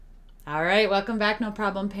All right, welcome back, No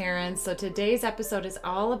Problem Parents. So today's episode is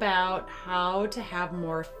all about how to have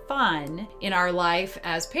more fun in our life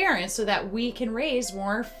as parents so that we can raise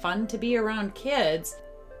more fun to be around kids.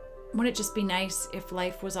 Wouldn't it just be nice if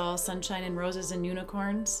life was all sunshine and roses and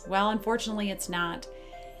unicorns? Well, unfortunately, it's not.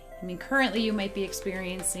 Currently you might be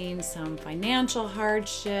experiencing some financial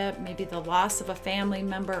hardship, maybe the loss of a family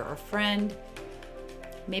member or friend.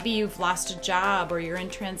 Maybe you've lost a job or you're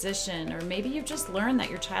in transition, or maybe you've just learned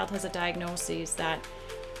that your child has a diagnosis that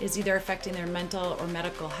is either affecting their mental or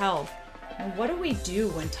medical health. And what do we do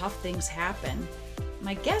when tough things happen?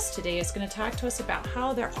 My guest today is going to talk to us about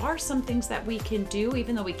how there are some things that we can do,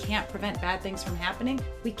 even though we can't prevent bad things from happening.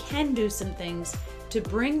 We can do some things to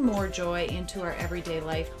bring more joy into our everyday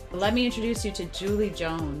life. Let me introduce you to Julie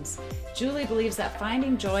Jones. Julie believes that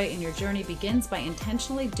finding joy in your journey begins by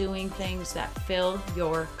intentionally doing things that fill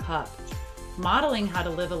your cup. Modeling how to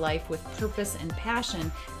live a life with purpose and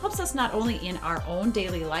passion helps us not only in our own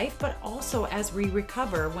daily life, but also as we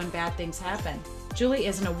recover when bad things happen. Julie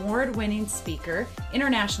is an award-winning speaker,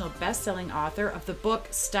 international best-selling author of the book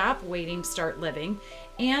Stop Waiting, Start Living,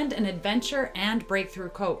 and an adventure and breakthrough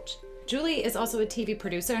coach. Julie is also a TV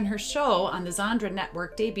producer, and her show on the Zondra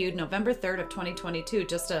Network debuted November 3rd of 2022,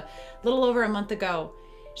 just a little over a month ago.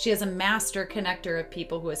 She is a master connector of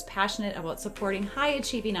people who is passionate about supporting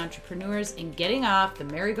high-achieving entrepreneurs in getting off the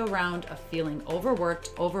merry-go-round of feeling overworked,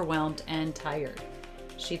 overwhelmed, and tired.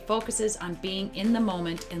 She focuses on being in the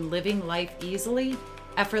moment and living life easily,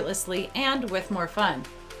 effortlessly, and with more fun.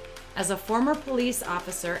 As a former police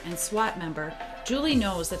officer and SWAT member, Julie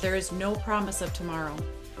knows that there is no promise of tomorrow,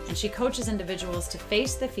 and she coaches individuals to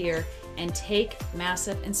face the fear and take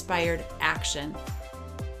massive inspired action.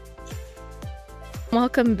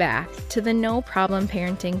 Welcome back to the No Problem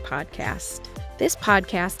Parenting Podcast. This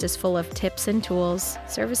podcast is full of tips and tools,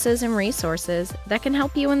 services and resources that can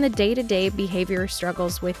help you in the day-to-day behavior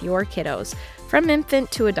struggles with your kiddos, from infant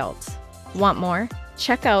to adults. Want more?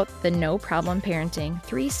 Check out the No Problem Parenting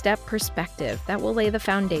 3-step perspective that will lay the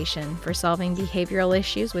foundation for solving behavioral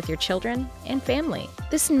issues with your children and family.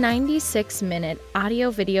 This 96-minute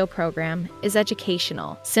audio-video program is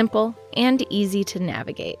educational, simple, and easy to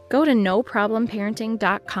navigate. Go to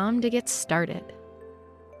noproblimparenting.com to get started.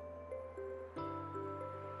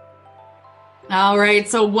 All right,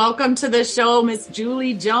 so welcome to the show, Miss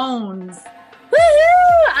Julie Jones. Woohoo!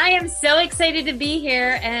 I am so excited to be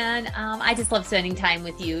here, and I just love spending time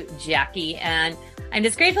with you, Jackie, and I'm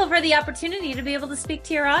just grateful for the opportunity to be able to speak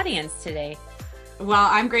to your audience today. Well,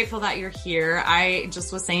 I'm grateful that you're here. I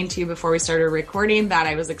just was saying to you before we started recording that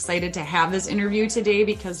I was excited to have this interview today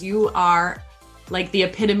because you are like the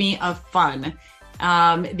epitome of fun.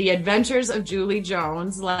 The Adventures of Julie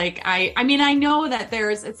Jones. I know that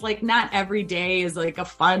it's like not every day is like a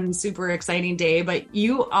fun, super exciting day, but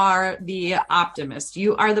you are the optimist.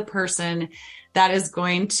 You are the person that is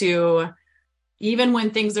going to, even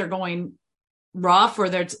when things are going rough or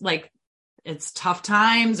it's tough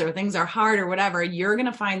times or things are hard or whatever, you're going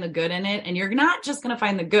to find the good in it. And you're not just going to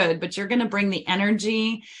find the good, but you're going to bring the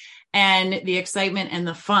energy and the excitement and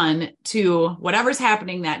the fun to whatever's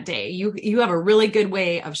happening that day. You have a really good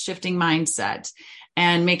way of shifting mindset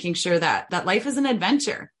and making sure that life is an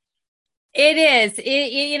adventure. It is. It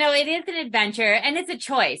is an adventure, and it's a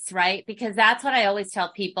choice, right? Because that's what I always tell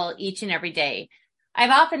people each and every day. I've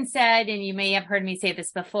often said, and you may have heard me say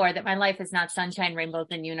this before, that my life is not sunshine, rainbows,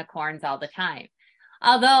 and unicorns all the time.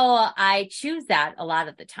 Although I choose that a lot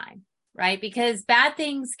of the time, right? Because bad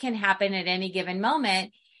things can happen at any given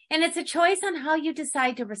moment. And it's a choice on how you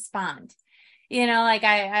decide to respond.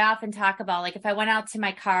 I often talk about, if I went out to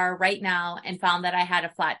my car right now and found that I had a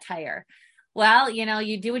flat tire. Well,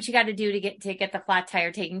 you do what you got to do to get the flat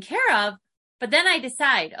tire taken care of. But then I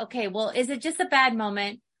decide, okay, well, is it just a bad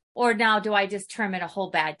moment? Or now do I just term it a whole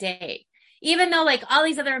bad day? Even though all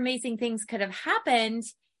these other amazing things could have happened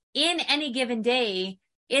in any given day,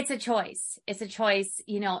 it's a choice. It's a choice,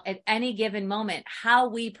 at any given moment, how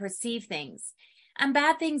we perceive things. And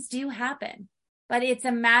bad things do happen, but it's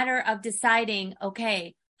a matter of deciding,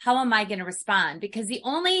 okay, how am I going to respond? Because the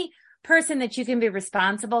only person that you can be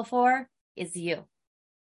responsible for is you.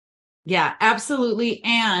 Yeah, absolutely.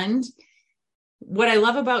 And what I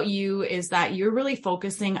love about you is that you're really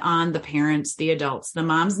focusing on the parents, the adults, the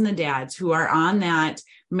moms and the dads who are on that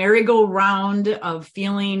merry-go-round of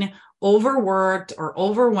feeling overworked or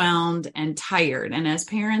overwhelmed and tired. And as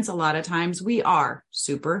parents, a lot of times we are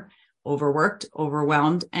super overworked,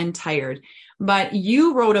 overwhelmed, and tired. But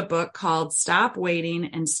you wrote a book called Stop Waiting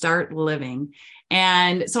and Start Living.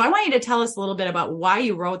 And so I want you to tell us a little bit about why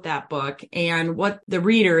you wrote that book and what the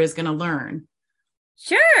reader is going to learn.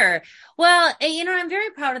 Sure. Well, I'm very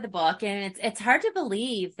proud of the book, and it's hard to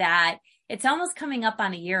believe that it's almost coming up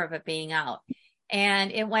on a year of it being out.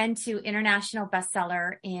 And it went to international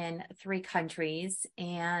bestseller in 3 countries.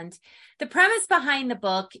 And the premise behind the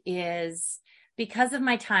book is because of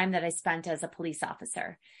my time that I spent as a police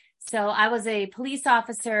officer. So I was a police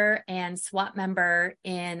officer and SWAT member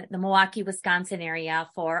in the Milwaukee, Wisconsin area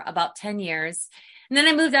for about 10 years. And then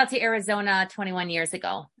I moved out to Arizona 21 years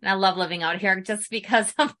ago. And I love living out here just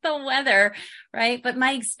because of the weather, right? But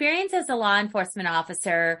my experience as a law enforcement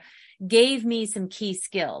officer gave me some key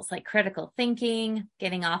skills like critical thinking,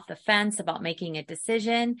 getting off the fence about making a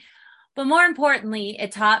decision. But more importantly,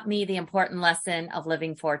 it taught me the important lesson of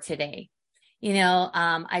living for today.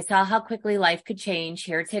 I saw how quickly life could change,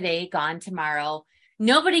 here today, gone tomorrow.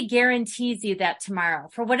 Nobody guarantees you that tomorrow,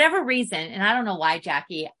 for whatever reason. And I don't know why,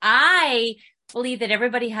 Jackie, I believe that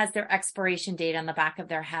everybody has their expiration date on the back of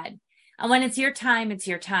their head. And when it's your time, it's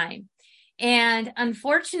your time. And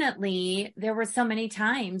unfortunately, there were so many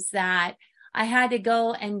times that I had to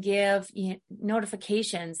go and give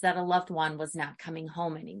notifications that a loved one was not coming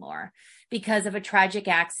home anymore because of a tragic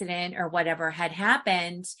accident or whatever had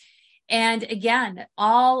happened. And again,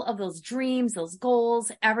 all of those dreams, those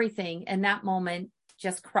goals, everything in that moment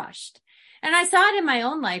just crushed. And I saw it in my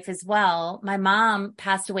own life as well. My mom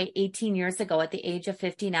passed away 18 years ago at the age of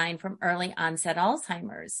 59 from early onset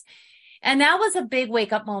Alzheimer's. And that was a big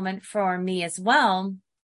wake up moment for me as well,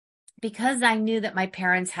 because I knew that my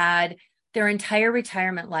parents had their entire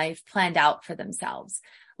retirement life planned out for themselves.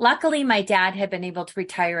 Luckily, my dad had been able to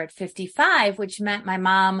retire at 55, which meant my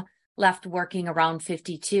mom left working around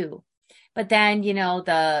 52. But then,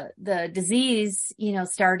 the disease,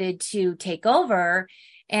 started to take over,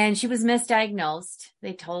 and she was misdiagnosed.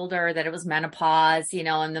 They told her that it was menopause,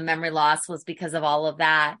 and the memory loss was because of all of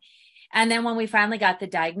that. And then when we finally got the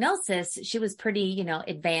diagnosis, she was pretty,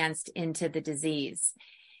 advanced into the disease.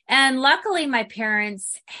 And luckily, my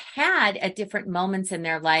parents had at different moments in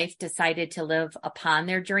their life decided to live upon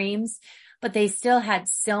their dreams, but they still had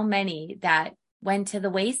so many that went to the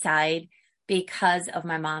wayside because of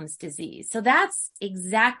my mom's disease. So that's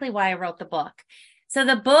exactly why I wrote the book. So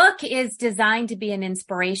the book is designed to be an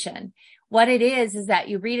inspiration. What it is that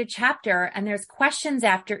you read a chapter and there's questions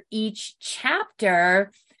after each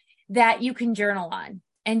chapter that you can journal on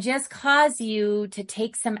and just cause you to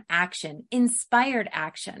take some action, inspired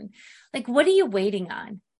action. Like, what are you waiting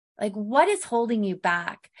on? Like, what is holding you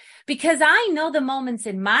back? Because I know the moments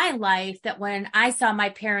in my life that when I saw my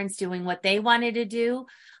parents doing what they wanted to do,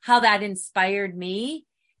 how that inspired me.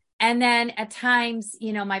 And then at times,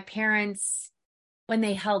 my parents, when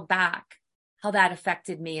they held back, how that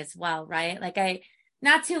affected me as well, right? Like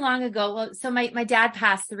not too long ago, so my dad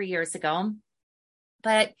passed 3 years ago,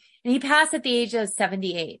 and he passed at the age of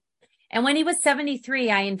 78. And when he was 73,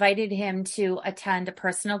 I invited him to attend a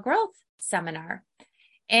personal growth seminar.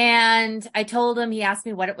 And I told him, he asked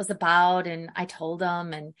me what it was about. And I told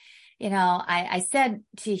him, and, I said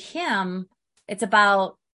to him, it's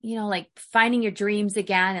about, like finding your dreams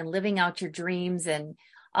again and living out your dreams and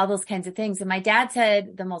all those kinds of things. And my dad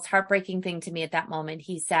said the most heartbreaking thing to me at that moment.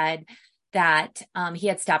 He said that he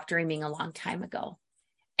had stopped dreaming a long time ago.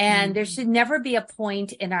 And there should never be a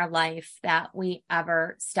point in our life that we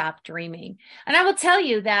ever stop dreaming. And I will tell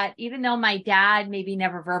you that even though my dad maybe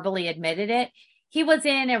never verbally admitted it, he was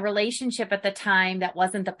in a relationship at the time that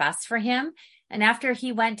wasn't the best for him. And after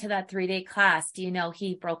he went to that 3-day class,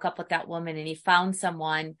 he broke up with that woman and he found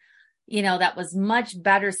someone, that was much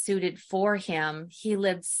better suited for him. He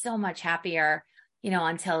lived so much happier,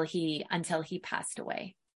 until he passed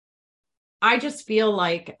away. I just feel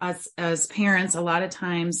like us as parents, a lot of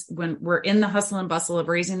times when we're in the hustle and bustle of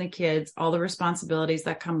raising the kids, all the responsibilities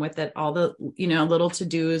that come with it, all the, little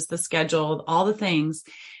to-dos, the schedule, all the things.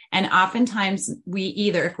 And oftentimes we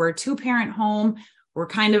either, if we're a 2-parent home, we're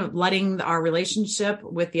kind of letting our relationship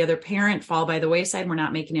with the other parent fall by the wayside. We're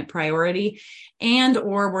not making it priority,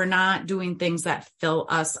 or we're not doing things that fill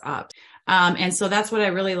us up. And so that's what I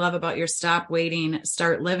really love about your Stop Waiting,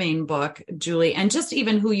 Start Living book, Julie, and just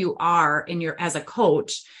even who you are as a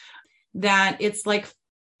coach, that it's like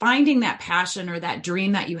finding that passion or that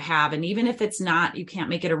dream that you have. And even if it's not, you can't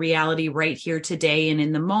make it a reality right here today. And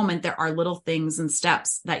in the moment, there are little things and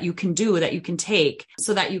steps that you can do, that you can take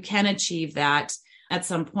so that you can achieve that at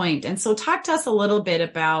some point. And so talk to us a little bit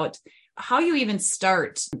about how you even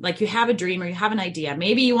start. Like, you have a dream or you have an idea.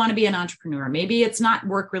 Maybe you want to be an entrepreneur. Maybe it's not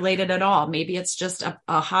work related at all. Maybe it's just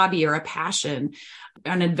a hobby or a passion,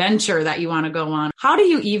 an adventure that you want to go on. How do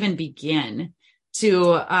you even begin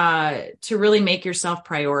to really make yourself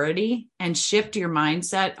priority and shift your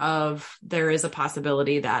mindset of there is a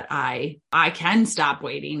possibility that I can stop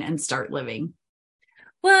waiting and start living.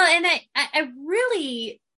 Well, and I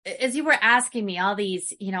really, as you were asking me, all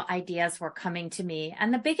these, ideas were coming to me.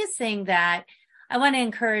 And the biggest thing that I want to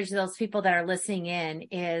encourage those people that are listening in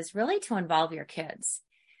is really to involve your kids.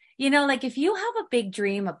 Like if you have a big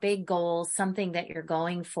dream, a big goal, something that you're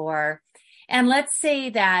going for, and let's say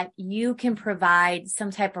that you can provide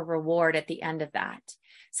some type of reward at the end of that.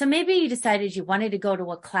 So maybe you decided you wanted to go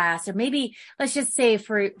to a class, or maybe let's just say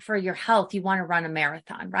for your health, you want to run a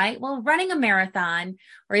marathon, right? Well, running a marathon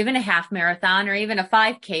or even a half marathon or even a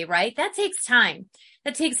 5K, right? That takes time.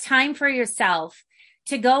 That takes time for yourself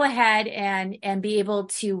to go ahead and be able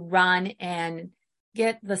to run and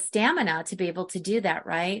get the stamina to be able to do that,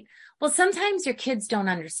 right? Well, sometimes your kids don't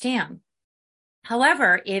understand.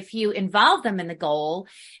 However, if you involve them in the goal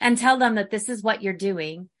and tell them that this is what you're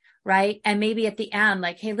doing, right? And maybe at the end,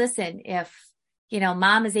 like, hey, listen, if,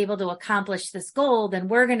 mom is able to accomplish this goal, then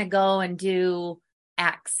we're going to go and do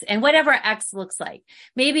X, and whatever X looks like.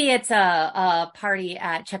 Maybe it's a party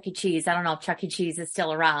at Chuck E. Cheese. I don't know if Chuck E. Cheese is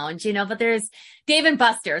still around, but there's Dave &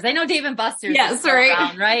 Buster's. I know Dave & Buster's is still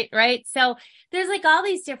around, right? Right. So there's like all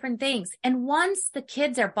these different things. And once the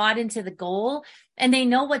kids are bought into the goal and they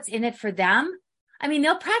know what's in it for them,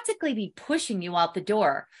 they'll practically be pushing you out the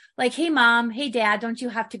door. Like, hey, mom, hey, dad, don't you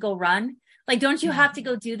have to go run? Like, don't you have to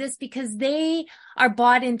go do this? Because they are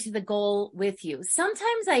bought into the goal with you.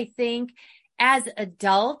 Sometimes I think as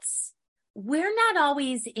adults, we're not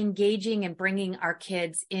always engaging and bringing our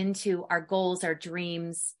kids into our goals, our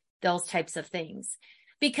dreams, those types of things.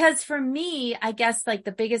 Because for me, I guess like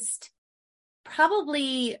the biggest,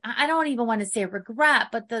 probably, I don't even want to say regret,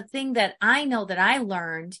 but the thing that I know that I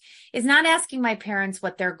learned is not asking my parents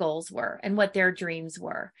what their goals were and what their dreams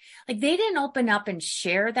were. Like they didn't open up and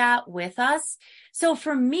share that with us. So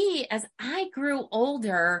for me, as I grew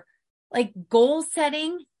older, like goal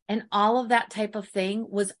setting and all of that type of thing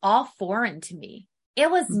was all foreign to me.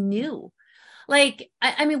 It was new. Like,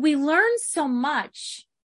 we learned so much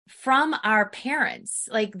from our parents.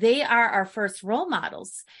 Like they are our first role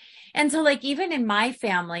models. And so like, even in my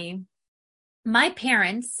family, my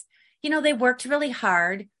parents, they worked really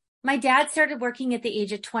hard. My dad started working at the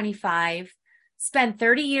age of 25, spent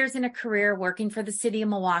 30 years in a career working for the city of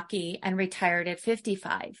Milwaukee, and retired at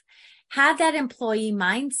 55. Had that employee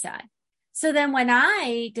mindset. So then when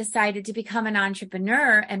I decided to become an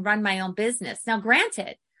entrepreneur and run my own business, now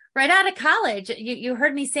granted, right out of college, you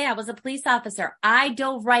heard me say I was a police officer. I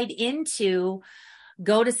dove right into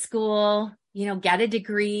go to school, get a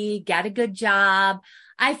degree, get a good job.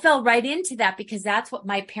 I fell right into that because that's what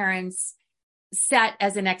my parents set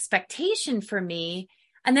as an expectation for me.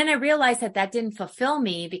 And then I realized that didn't fulfill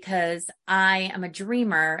me because I am a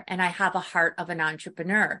dreamer and I have a heart of an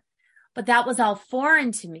entrepreneur. But that was all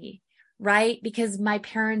foreign to me, right? Because my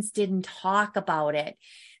parents didn't talk about it.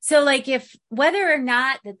 So like whether or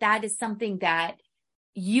not that is something that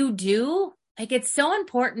you do, like it's so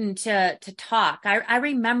important to talk. I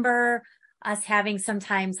remember us having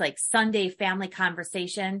sometimes like Sunday family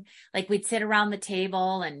conversation, like we'd sit around the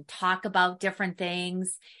table and talk about different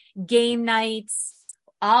things, game nights,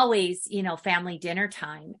 always, family dinner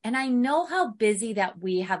time. And I know how busy that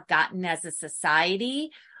we have gotten as a society,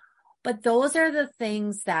 but those are the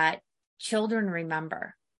things that children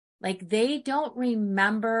remember. Like they don't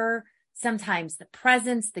remember sometimes the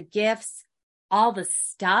presents, the gifts, all the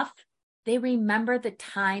stuff. They remember the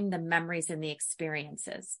time, the memories, and the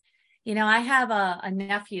experiences. I have a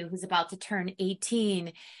nephew who's about to turn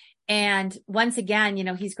 18. And once again,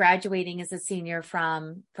 he's graduating as a senior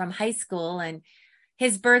from high school. And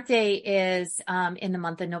his birthday is in the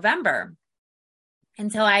month of November.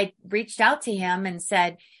 And so I reached out to him and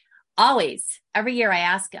said, always, every year I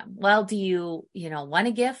ask him, well, do you, want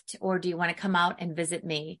a gift or do you want to come out and visit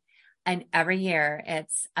me? And every year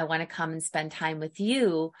it's, I want to come and spend time with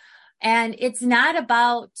you. And it's not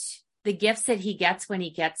about the gifts that he gets when he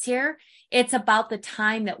gets here. It's about the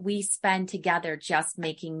time that we spend together just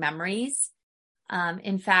making memories.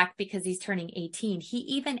 In fact, because he's turning 18, he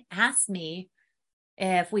even asked me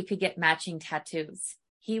if we could get matching tattoos.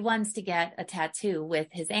 He wants to get a tattoo with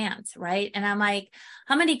his aunt, right? And I'm like,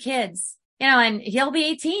 how many kids? And he'll be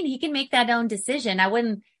 18. He can make that own decision. I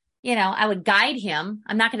wouldn't, I would guide him.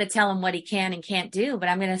 I'm not going to tell him what he can and can't do, but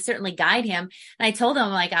I'm going to certainly guide him. And I told him,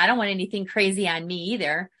 like, I don't want anything crazy on me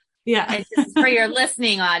either. Yeah. And just for your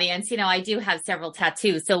listening audience, I do have several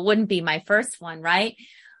tattoos, so it wouldn't be my first one, right?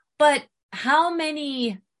 But how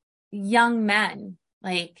many young men,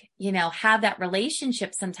 have that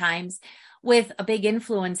relationship sometimes with a big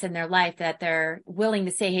influence in their life that they're willing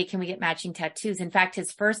to say, hey, can we get matching tattoos? In fact,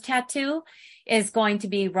 his first tattoo is going to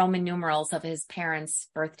be Roman numerals of his parents'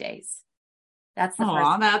 birthdays. That's the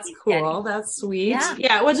first. That's cool. Getting. That's sweet.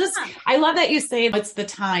 Yeah. Well, I love that you say it's the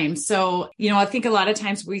time. So, I think a lot of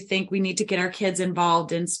times we think we need to get our kids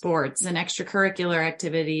involved in sports and extracurricular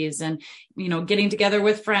activities and, getting together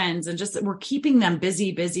with friends and just we're keeping them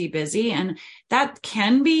busy. And that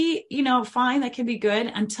can be, fine. That can be good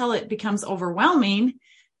until it becomes overwhelming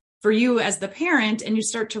for you as the parent and you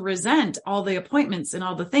start to resent all the appointments and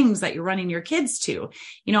all the things that you're running your kids to.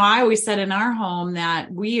 I always said in our home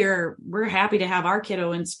that we're happy to have our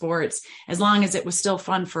kiddo in sports as long as it was still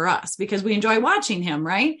fun for us because we enjoy watching him.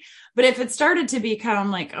 Right. But if it started to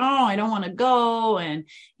become like, oh, I don't want to go and,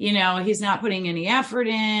 he's not putting any effort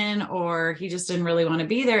in or he just didn't really want to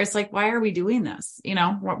be there. It's like, why are we doing this?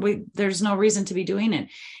 There's no reason to be doing it.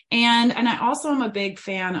 And I also am a big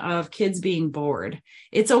fan of kids being bored.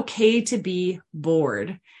 It's okay to be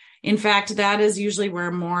bored. In fact, that is usually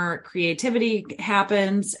where more creativity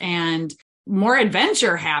happens and more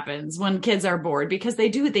adventure happens when kids are bored because they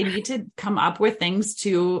need to come up with things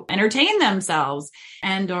to entertain themselves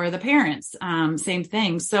and or the parents, same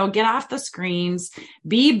thing. So get off the screens,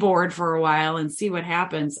 be bored for a while and see what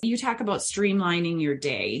happens. You talk about streamlining your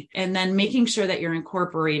day and then making sure that you're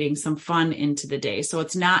incorporating some fun into the day. So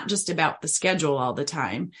it's not just about the schedule all the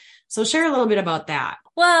time. So share a little bit about that.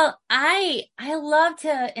 Well, I love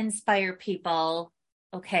to inspire people.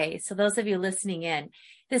 Okay. So those of you listening in,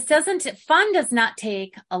 fun does not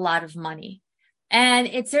take a lot of money. And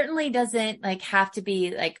it certainly doesn't have to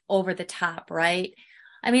be over the top, right?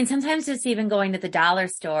 I mean, sometimes just even going to the dollar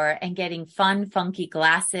store and getting fun, funky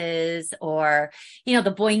glasses or,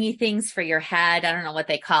 the boingy things for your head. I don't know what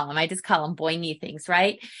they call them. I just call them boingy things,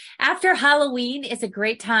 right? After Halloween is a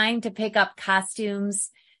great time to pick up costumes,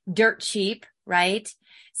 dirt cheap, right?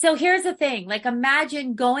 So here's the thing,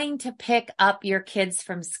 imagine going to pick up your kids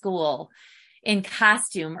from school in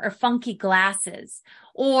costume or funky glasses,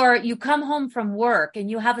 or you come home from work and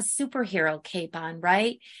you have a superhero cape on,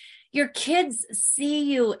 right? Your kids see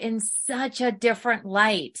you in such a different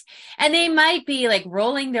light and they might be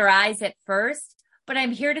rolling their eyes at first, but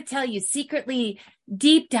I'm here to tell you secretly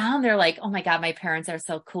deep down, they're like, oh my God, my parents are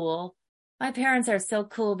so cool. My parents are so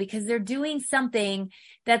cool because they're doing something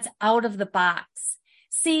that's out of the box.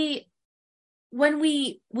 See, when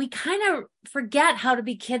we kind of forget how to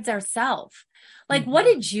be kids ourselves. What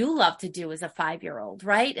did you love to do as a 5-year-old,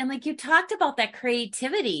 right? And you talked about that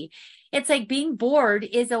creativity. It's being bored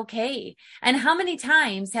is okay. And how many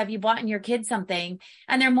times have you bought your kid something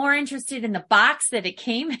and they're more interested in the box that it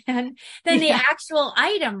came in than the actual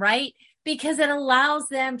item, right? Because it allows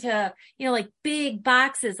them to, big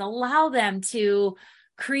boxes allow them to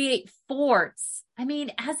create forts. I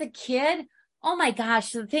mean, as a kid, oh my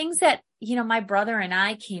gosh, the things that, my brother and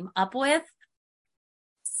I came up with,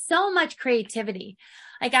 so much creativity.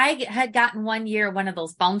 I had gotten one year, one of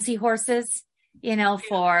those bouncy horses,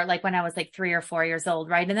 for when I was 3 or 4 years old.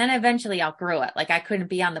 Right. And then eventually outgrew it. I couldn't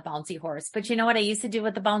be on the bouncy horse, but you know what I used to do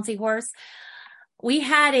with the bouncy horse? We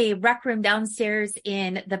had a rec room downstairs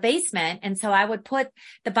in the basement. And so I would put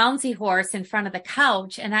the bouncy horse in front of the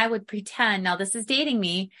couch and I would pretend, now this is dating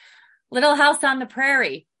me, Little House on the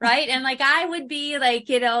Prairie, right? And I would be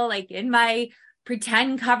in my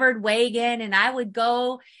pretend covered wagon and I would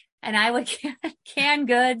go and I would can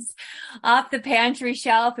goods off the pantry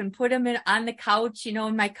shelf and put them on the couch,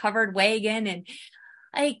 in my covered wagon. And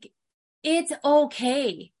it's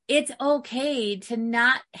okay. It's okay to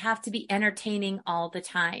not have to be entertaining all the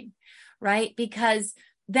time, right? Because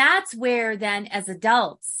that's where then as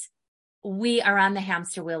adults, we are on the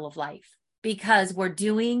hamster wheel of life because we're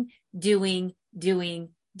doing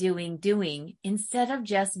instead of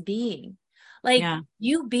just being.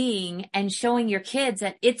 You being and showing your kids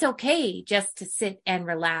that it's okay just to sit and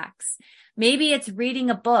relax. Maybe it's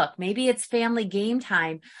reading a book. Maybe it's family game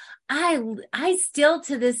time. I still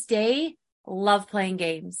to this day love playing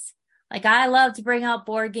games. I love to bring out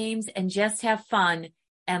board games and just have fun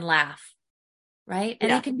and laugh. Right.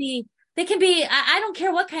 And they can be, I don't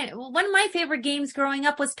care what kind. One of my favorite games growing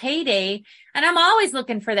up was Payday. And I'm always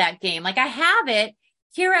looking for that game. I have it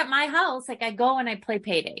here at my house. I go and I play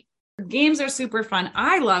Payday. Games are super fun.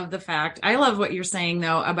 I love what you're saying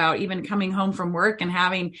though, about even coming home from work and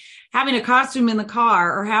having a costume in the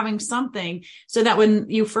car or having something so that when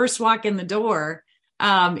you first walk in the door,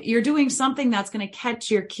 you're doing something that's going to catch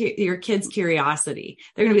your kid's curiosity.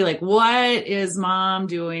 They're going to be like, what is mom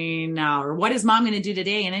doing now? Or what is mom going to do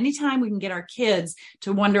today? And anytime we can get our kids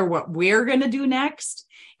to wonder what we're going to do next,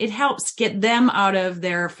 it helps get them out of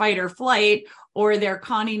their fight or flight or their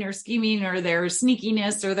conning or scheming or their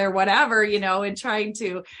sneakiness or their whatever, and trying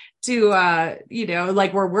to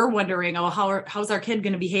like where we're wondering, oh, how's our kid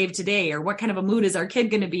going to behave today? Or what kind of a mood is our kid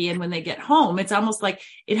going to be in when they get home? It's almost like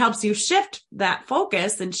it helps you shift that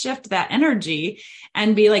focus and shift that energy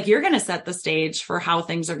and be like, you're going to set the stage for how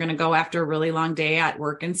things are going to go after a really long day at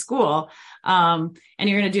work and school. And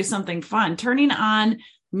you're going to do something fun. Turning on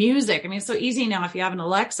music. I mean, it's so easy now. If you have an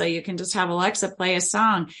Alexa, you can just have Alexa play a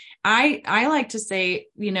song. I like to say,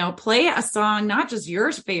 play a song, not just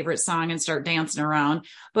your favorite song and start dancing around,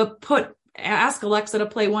 but ask Alexa to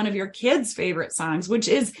play one of your kids' favorite songs, which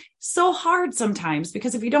is so hard sometimes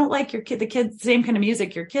because if you don't like the same kind of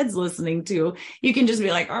music your kid's listening to, you can just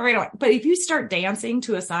be like, all right. But if you start dancing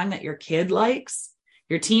to a song that your kid likes,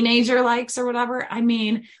 your teenager likes or whatever, I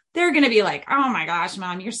mean, they're going to be like, oh my gosh,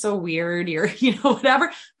 Mom, you're so weird. You're,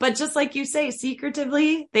 whatever. But just like you say,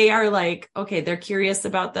 secretively, they are like, okay, they're curious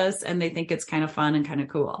about this and they think it's kind of fun and kind of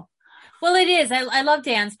cool. Well, it is. I love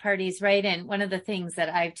dance parties, right? And one of the things that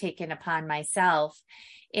I've taken upon myself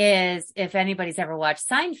is if anybody's ever watched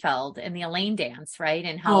Seinfeld and the Elaine dance, right?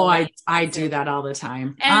 And how I do that all the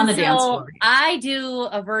time and on the dance floor. I do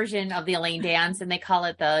a version of the Elaine dance and they call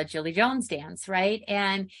it the Julie Jones dance, right?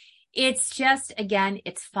 And it's just, again,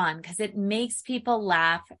 it's fun because it makes people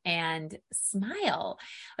laugh and smile.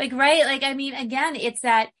 Like, right? Like, I mean, again, it's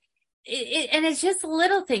that, and it's just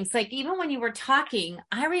little things. Like, even when you were talking,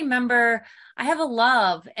 I remember I have a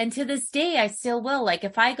love, and to this day, I still will. Like,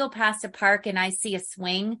 if I go past a park and I see a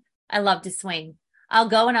swing, I love to swing. I'll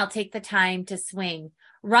go and I'll take the time to swing.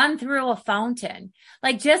 Run through a fountain,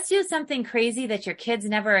 like just do something crazy that your kids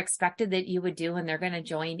never expected that you would do and they're going to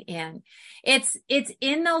join in. It's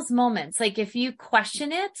in those moments. Like if you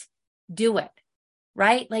question it, do it,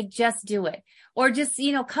 right? Like just do it. Or just,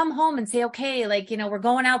 come home and say, okay, like, we're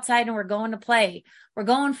going outside and we're going to play. We're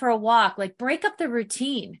going for a walk, like break up the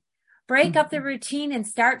routine, up the routine and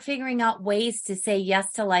start figuring out ways to say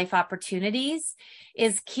yes to life opportunities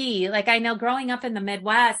is key. Like I know growing up in the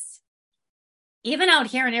Midwest, even out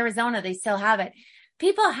here in Arizona, they still have it.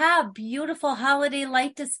 People have beautiful holiday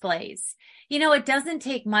light displays. It doesn't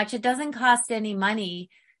take much. It doesn't cost any money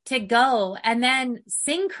to go and then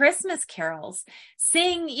sing Christmas carols,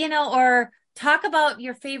 or talk about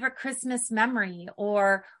your favorite Christmas memory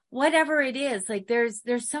or whatever it is. Like there's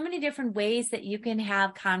so many different ways that you can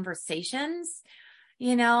have conversations,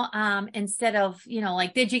 instead of,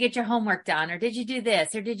 like, did you get your homework done? Or did you do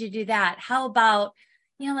this? Or did you do that? How about,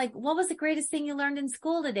 like, what was the greatest thing you learned in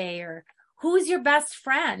school today? Or who's your best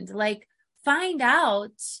friend? Like, find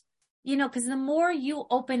out, because the more you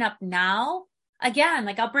open up now, again,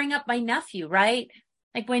 like I'll bring up my nephew, right?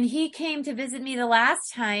 Like when he came to visit me the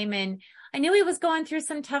last time and I knew he was going through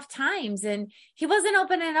some tough times and he wasn't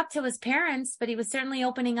opening up to his parents, but he was certainly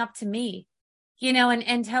opening up to me,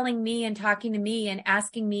 and telling me and talking to me and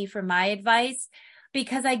asking me for my advice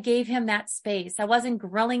because I gave him that space. I wasn't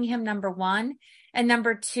grilling him, number one. And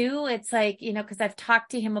number two, it's like, because I've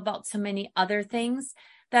talked to him about so many other things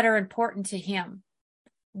that are important to him.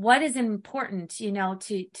 What is important,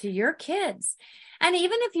 to your kids? And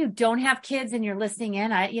even if you don't have kids and you're listening in,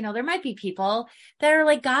 there might be people that are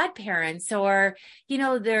like godparents or,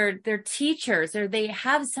 they're teachers or they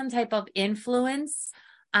have some type of influence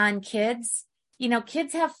on kids.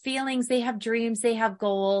 Kids have feelings, they have dreams, they have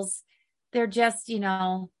goals. They're just,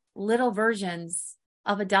 little versions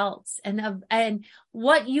of adults and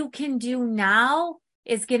what you can do now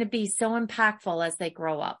is going to be so impactful as they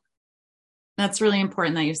grow up. That's really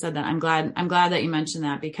important that you said that. I'm glad that you mentioned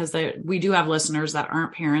that because we do have listeners that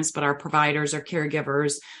aren't parents, but are providers or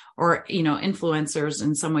caregivers or, influencers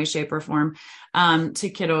in some way, shape or form, to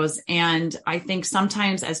kiddos. And I think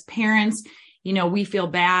sometimes as parents, we feel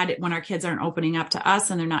bad when our kids aren't opening up to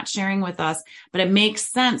us and they're not sharing with us, but it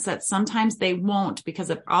makes sense that sometimes they won't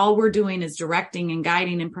because if all we're doing is directing and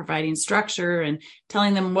guiding and providing structure and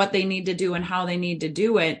telling them what they need to do and how they need to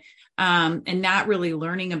do it, and not really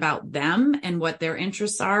learning about them and what their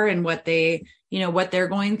interests are and what they, what they're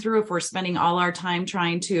going through. If we're spending all our time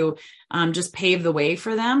trying to just pave the way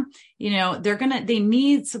for them, they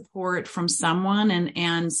need support from someone.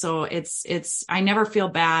 And so I never feel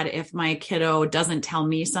bad if my kiddo doesn't tell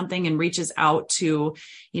me something and reaches out to,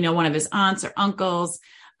 one of his aunts or uncles,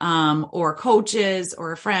 or coaches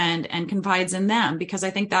or a friend and confides in them, because I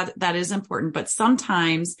think that is important. But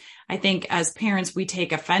sometimes I think as parents, we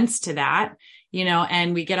take offense to that,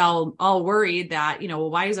 and we get all worried that, well,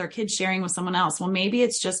 why is our kid sharing with someone else? Well, maybe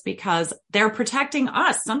it's just because they're protecting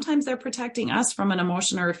us. Sometimes they're protecting us from an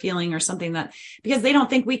emotion or a feeling or something because they don't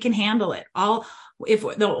think we can handle it. if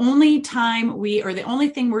the only time the only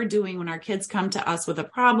thing we're doing when our kids come to us with a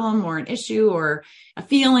problem or an issue or a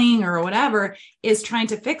feeling or whatever is trying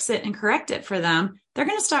to fix it and correct it for them, they're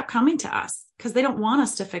going to stop coming to us because they don't want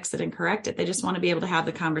us to fix it and correct it. They just want to be able to have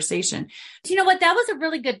the conversation. You know what? That was a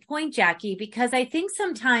really good point, Jackie, because I think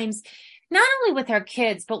sometimes not only with our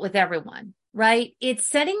kids, but with everyone, right? It's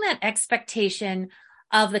setting that expectation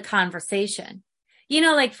of the conversation. You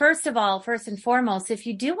know, like, first and foremost, if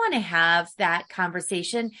you do want to have that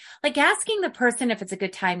conversation, like asking the person if it's a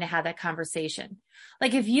good time to have that conversation.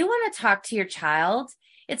 Like, if you want to talk to your child,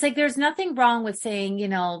 it's like, there's nothing wrong with saying, you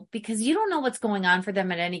know, because you don't know what's going on for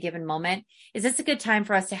them at any given moment. Is this a good time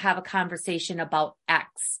for us to have a conversation about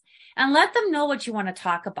X? And let them know what you want to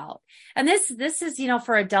talk about. And this is, you know,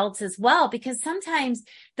 for adults as well, because sometimes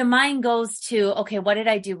the mind goes to, okay, what did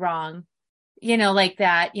I do wrong? You know, like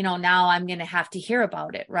that, you know, now I'm going to have to hear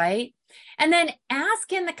about it. Right. And then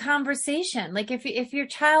ask in the conversation, like if your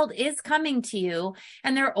child is coming to you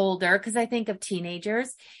and they're older, because I think of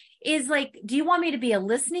teenagers, is like, do you want me to be a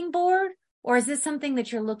listening board, or is this something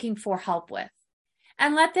that you're looking for help with?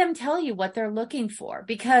 And let them tell you what they're looking for,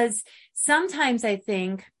 because sometimes I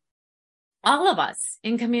think all of us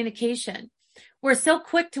in communication, we're so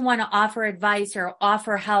quick to want to offer advice or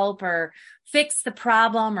offer help or fix the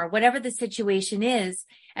problem or whatever the situation is.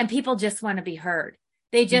 And people just want to be heard.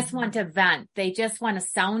 They just want to vent. They just want a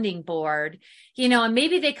sounding board, you know, and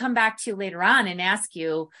maybe they come back to you later on and ask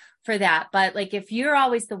you for that. But like, if you're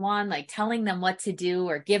always the one like telling them what to do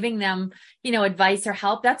or giving them, you know, advice or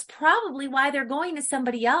help, that's probably why they're going to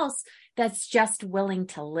somebody else that's just willing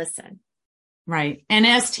to listen. Right. And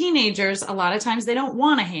as teenagers, a lot of times they don't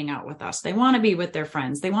want to hang out with us. They want to be with their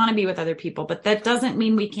friends. They want to be with other people, but that doesn't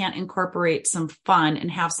mean we can't incorporate some fun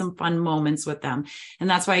and have some fun moments with them. And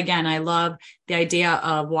that's why, again, I love the idea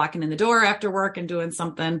of walking in the door after work and doing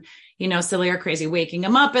something, you know, silly or crazy, waking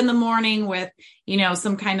them up in the morning with, you know,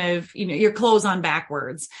 some kind of, you know, your clothes on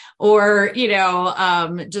backwards, or, you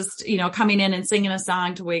know, just, you know, coming in and singing a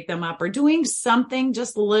song to wake them up, or doing something,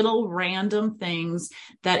 just little random things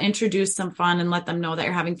that introduce some fun and let them know that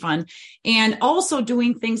you're having fun. And also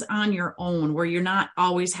doing things on your own where you're not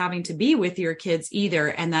always having to be with your kids either.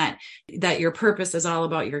 And that your purpose is all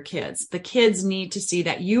about your kids. The kids need to see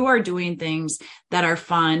that you are doing things that are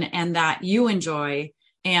fun and that you enjoy,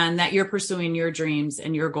 and that you're pursuing your dreams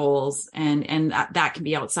and your goals, and that can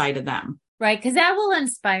be outside of them. Right. Because that will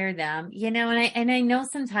inspire them, you know, and I know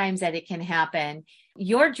sometimes that it can happen.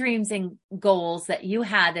 Your dreams and goals that you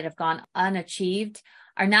had that have gone unachieved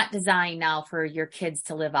are not designed now for your kids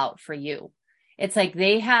to live out for you. It's like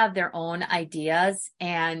they have their own ideas.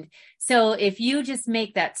 And so if you just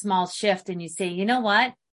make that small shift and you say, you know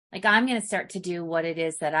what, like, I'm going to start to do what it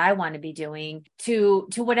is that I want to be doing to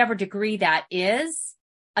whatever degree that is.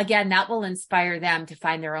 Again, that will inspire them to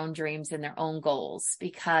find their own dreams and their own goals,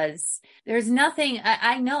 because there's nothing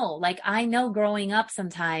I know growing up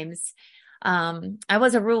sometimes, I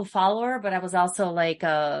was a rule follower, but I was also like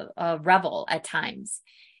a rebel at times.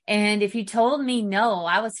 And if you told me no,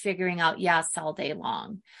 I was figuring out yes all day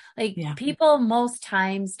long. Like, people most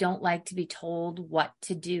times don't like to be told what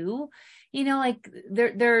to do. You know, like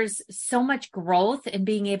there's so much growth in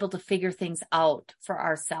being able to figure things out for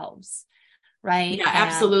ourselves. Right. Yeah,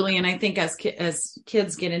 absolutely. And I think as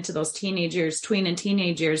kids get into those tween and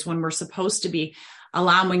teenage years, when we're supposed to be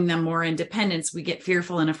allowing them more independence, we get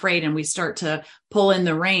fearful and afraid, and we start to pull in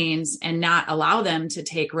the reins and not allow them to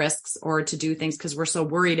take risks or to do things because we're so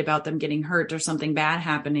worried about them getting hurt or something bad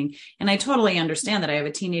happening. And I totally understand that. I have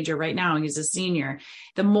a teenager right now, and he's a senior.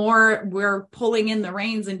 The more we're pulling in the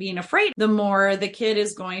reins and being afraid, the more the kid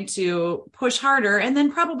is going to push harder and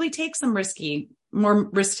then probably take some more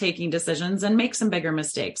risk-taking decisions and make some bigger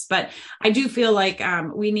mistakes. But I do feel like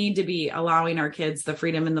we need to be allowing our kids the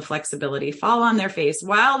freedom and the flexibility, fall on their face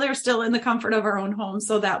while they're still in the comfort of our own home,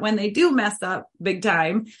 so that when they do mess up big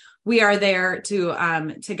time, we are there to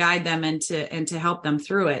guide them and to help them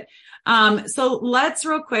through it. So let's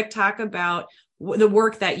real quick talk about the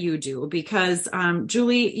work that you do, because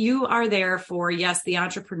Julie, you are there for, yes, the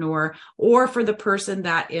entrepreneur, or for the person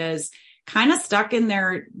that is kind of stuck in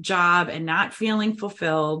their job and not feeling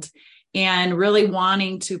fulfilled and really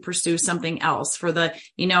wanting to pursue something else for the,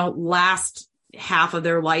 you know, last half of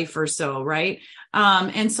their life or so. Right.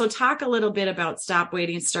 And so talk a little bit about Stop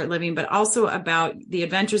Waiting, Start Living, but also about the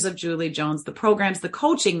Adventures of Julie Jones, the programs, the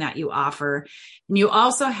coaching that you offer. And you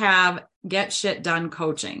also have Get Shit Done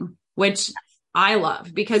coaching, which I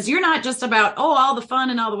love, because you're not just about, all the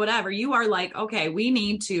fun and all the whatever. You are like, okay, we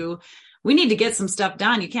need to get some stuff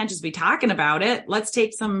done. You can't just be talking about it. Let's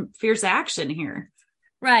take some fierce action here.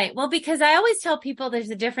 Right. Well, because I always tell people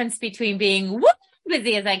there's a difference between being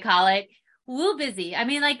busy, as I call it. Woo busy. I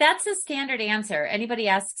mean, like that's the standard answer. Anybody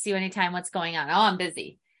asks you anytime what's going on. Oh, I'm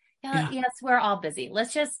busy. Yeah. Yes, we're all busy.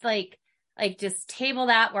 Let's just just table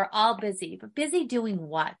that. We're all busy, but busy doing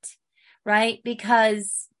what? Right?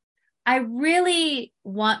 Because I really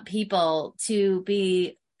want people to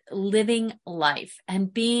be living life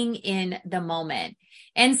and being in the moment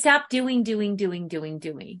and stop doing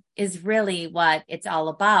is really what it's all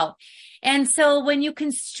about. And so when you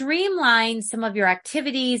can streamline some of your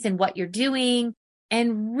activities and what you're doing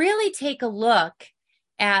and really take a look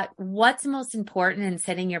at what's most important in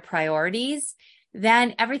setting your priorities,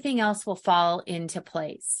 then everything else will fall into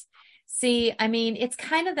place. See, I mean, it's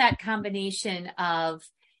kind of that combination of,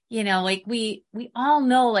 like we all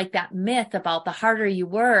know like that myth about the harder you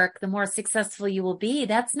work, the more successful you will be.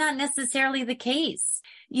 That's not necessarily the case.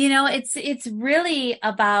 It's really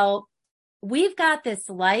about we've got this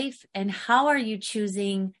life and how are you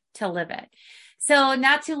choosing to live it? So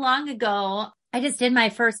not too long ago, I just did my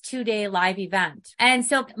first 2-day live event. And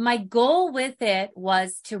so my goal with it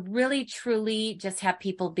was to really, truly just have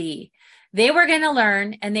people be. They were going to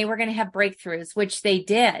learn and they were going to have breakthroughs, which they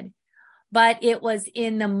did. But it was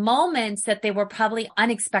in the moments that they were probably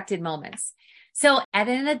unexpected moments. So at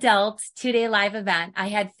an adult 2-day live event, I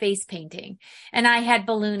had face painting and I had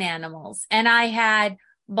balloon animals and I had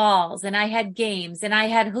balls and I had games and I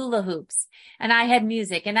had hula hoops and I had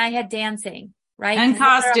music and I had dancing, right? And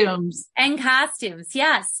costumes. And costumes,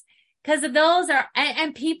 yes. Because those are,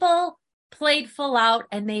 and people played full out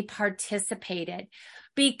and they participated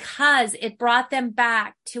because it brought them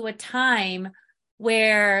back to a time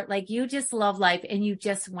where like you just love life and you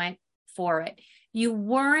just went for it. You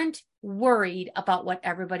weren't worried about what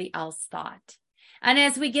everybody else thought. And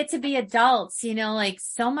as we get to be adults, like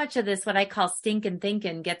so much of this, what I call stinking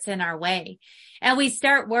thinking gets in our way. And we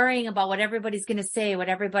start worrying about what everybody's going to say, what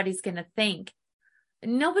everybody's going to think.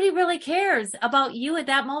 Nobody really cares about you at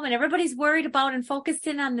that moment. Everybody's worried about and focused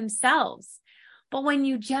in on themselves. But when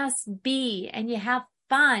you just be and you have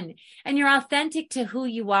fun and you're authentic to who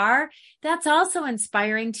you are, that's also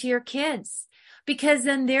inspiring to your kids because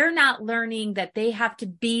then they're not learning that they have to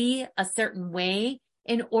be a certain way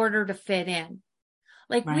in order to fit in.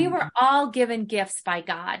 Like right. We were all given gifts by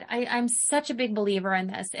God. I'm such a big believer in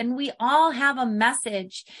this, and we all have a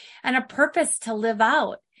message and a purpose to live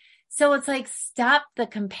out. So it's like, stop the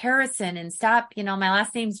comparison and stop, my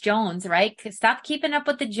last name's Jones, right? Stop keeping up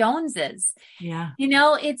with the Joneses. Yeah.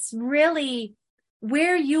 It's really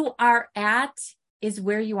where you are at is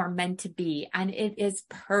where you are meant to be. And it is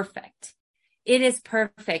perfect. It is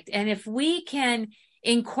perfect. And if we can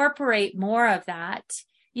incorporate more of that,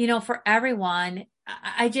 for everyone,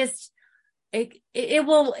 it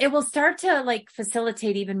will start to like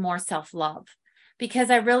facilitate even more self-love,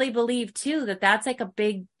 because I really believe too, that that's like a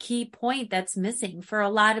big key point that's missing for a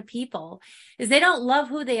lot of people is they don't love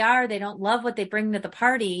who they are. They don't love what they bring to the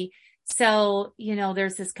party. So,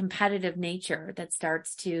 there's this competitive nature that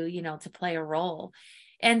starts to, to play a role.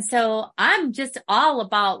 And so I'm just all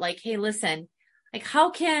about like, hey, listen, like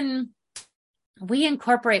how can we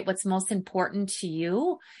incorporate what's most important to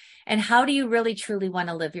you? And how do you really truly want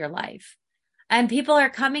to live your life? And people are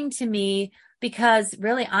coming to me because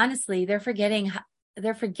really, honestly, they're forgetting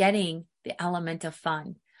the element of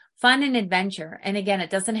fun and adventure. And again, it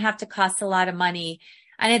doesn't have to cost a lot of money.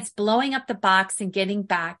 And it's blowing up the box and getting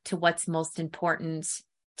back to what's most important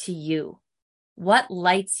to you. What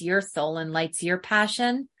lights your soul and lights your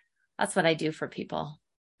passion? That's what I do for people.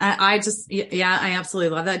 I absolutely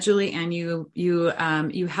love that, Julie. And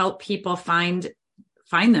you help people find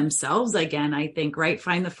themselves again, I think, right?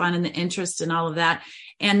 Find the fun and the interest and all of that.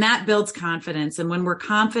 And that builds confidence. And when we're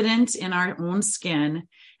confident in our own skin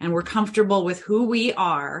and we're comfortable with who we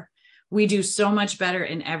are, we do so much better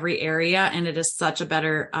in every area. And it is such a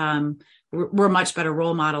better, we're much better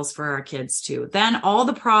role models for our kids too. Then all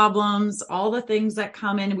the problems, all the things that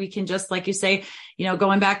come in, we can just, like you say,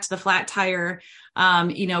 going back to the flat tire,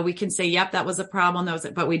 we can say, yep, that was a problem.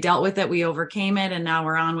 But we dealt with it. We overcame it. And now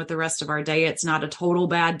we're on with the rest of our day. It's not a total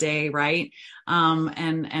bad day. Right.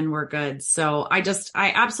 And we're good. So I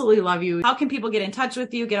absolutely love you. How can people get in touch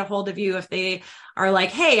with you, get a hold of you if they are like,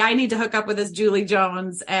 hey, I need to hook up with this Julie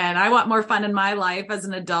Jones and I want more fun in my life as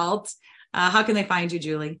an adult? How can they find you,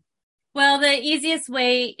 Julie? Well, the easiest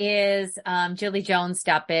way is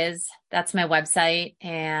juliejones.biz. That's my website.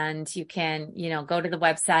 And you can, go to the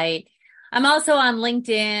website. I'm also on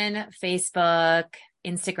LinkedIn, Facebook,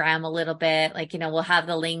 Instagram a little bit. We'll have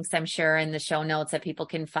the links, I'm sure, in the show notes that people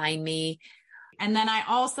can find me. And then I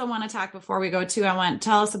also want to talk before we go too,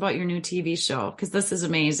 tell us about your new TV show, because this is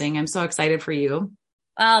amazing. I'm so excited for you.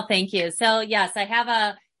 Oh, thank you. So yes, I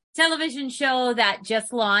have television show that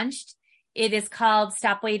just launched. It is called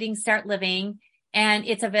Stop Waiting, Start Living. And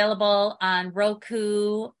it's available on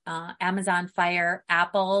Roku, Amazon Fire,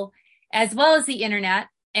 Apple, as well as the internet.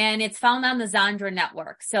 And it's found on the Zandra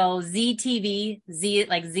network. So ZTV, Z,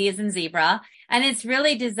 like Z as in zebra. And it's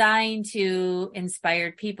really designed to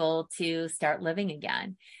inspire people to start living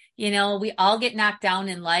again. You know, we all get knocked down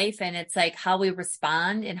in life, and it's like how we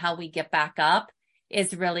respond and how we get back up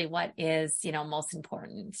is really what is, you know, most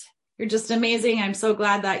important. You're just amazing. I'm so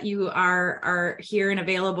glad that you are here and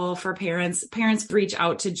available for parents. Parents, reach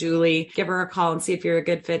out to Julie, give her a call and see if you're a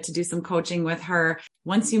good fit to do some coaching with her.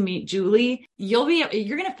 Once you meet Julie, you're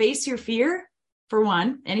going to face your fear. For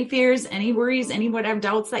one, any fears, any worries, any whatever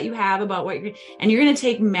doubts that you have about and you're going to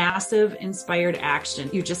take massive inspired action.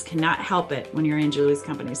 You just cannot help it when you're in Julie's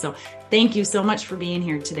company. So thank you so much for being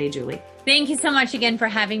here today, Julie. Thank you so much again for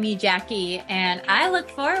having me, Jackie. And I look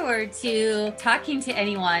forward to talking to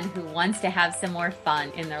anyone who wants to have some more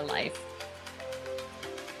fun in their life.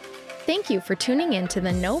 Thank you for tuning in to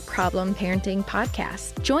the No Problem Parenting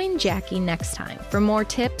Podcast. Join Jackie next time for more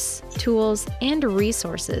tips, tools, and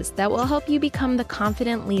resources that will help you become the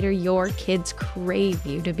confident leader your kids crave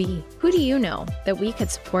you to be. Who do you know that we could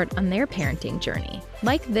support on their parenting journey?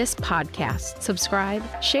 Like this podcast, subscribe,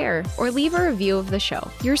 share, or leave a review of the show.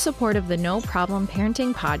 Your support of the No Problem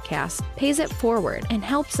Parenting Podcast pays it forward and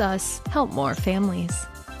helps us help more families.